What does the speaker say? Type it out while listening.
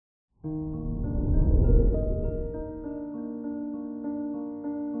Good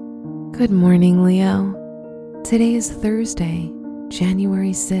morning, Leo. Today is Thursday, January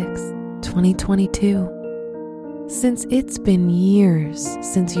 6th, 2022. Since it's been years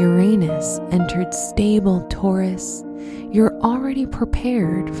since Uranus entered stable Taurus, you're already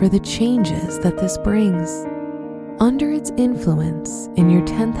prepared for the changes that this brings. Under its influence in your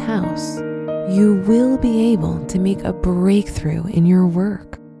 10th house, you will be able to make a breakthrough in your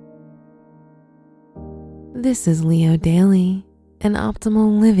work. This is Leo Daily, an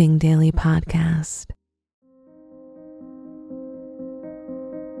Optimal Living Daily podcast.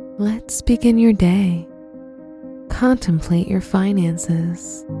 Let's begin your day. Contemplate your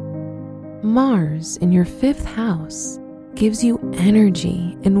finances. Mars in your 5th house gives you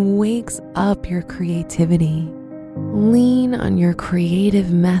energy and wakes up your creativity. Lean on your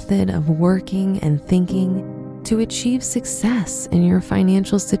creative method of working and thinking to achieve success in your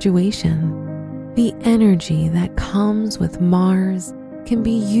financial situation. The energy that comes with Mars can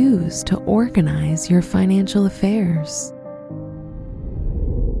be used to organize your financial affairs.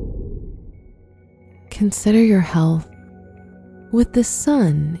 Consider your health. With the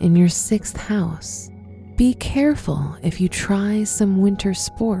Sun in your 6th house, be careful if you try some winter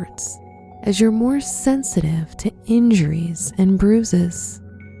sports, as you're more sensitive to injuries and bruises.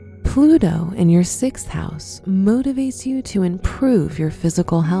 Pluto in your 6th house motivates you to improve your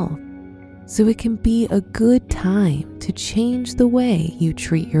physical health, so it can be a good time to change the way you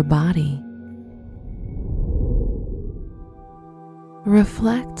treat your body.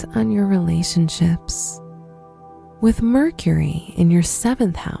 Reflect on your relationships. With Mercury in your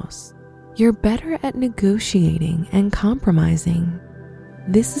 7th house, you're better at negotiating and compromising.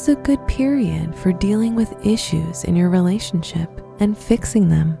 This is a good period for dealing with issues in your relationship and fixing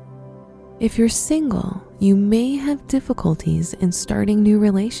them. If you're single, you may have difficulties in starting new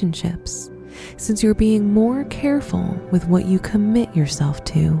relationships, since you're being more careful with what you commit yourself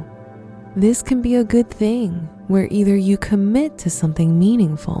to. This can be a good thing, where either you commit to something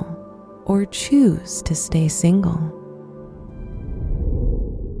meaningful or choose to stay single.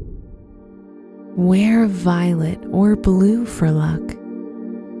 Wear violet or blue for luck.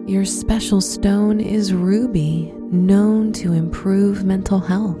 Your special stone is ruby, known to improve mental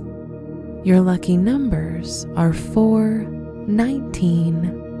health. Your lucky numbers are 4,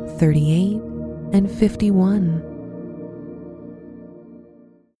 19, 38, and 51.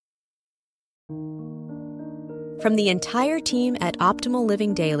 From the entire team at Optimal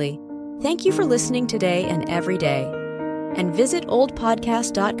Living Daily, thank you for listening today and every day. And visit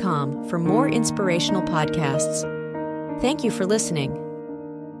oldpodcast.com for more inspirational podcasts. Thank you for listening.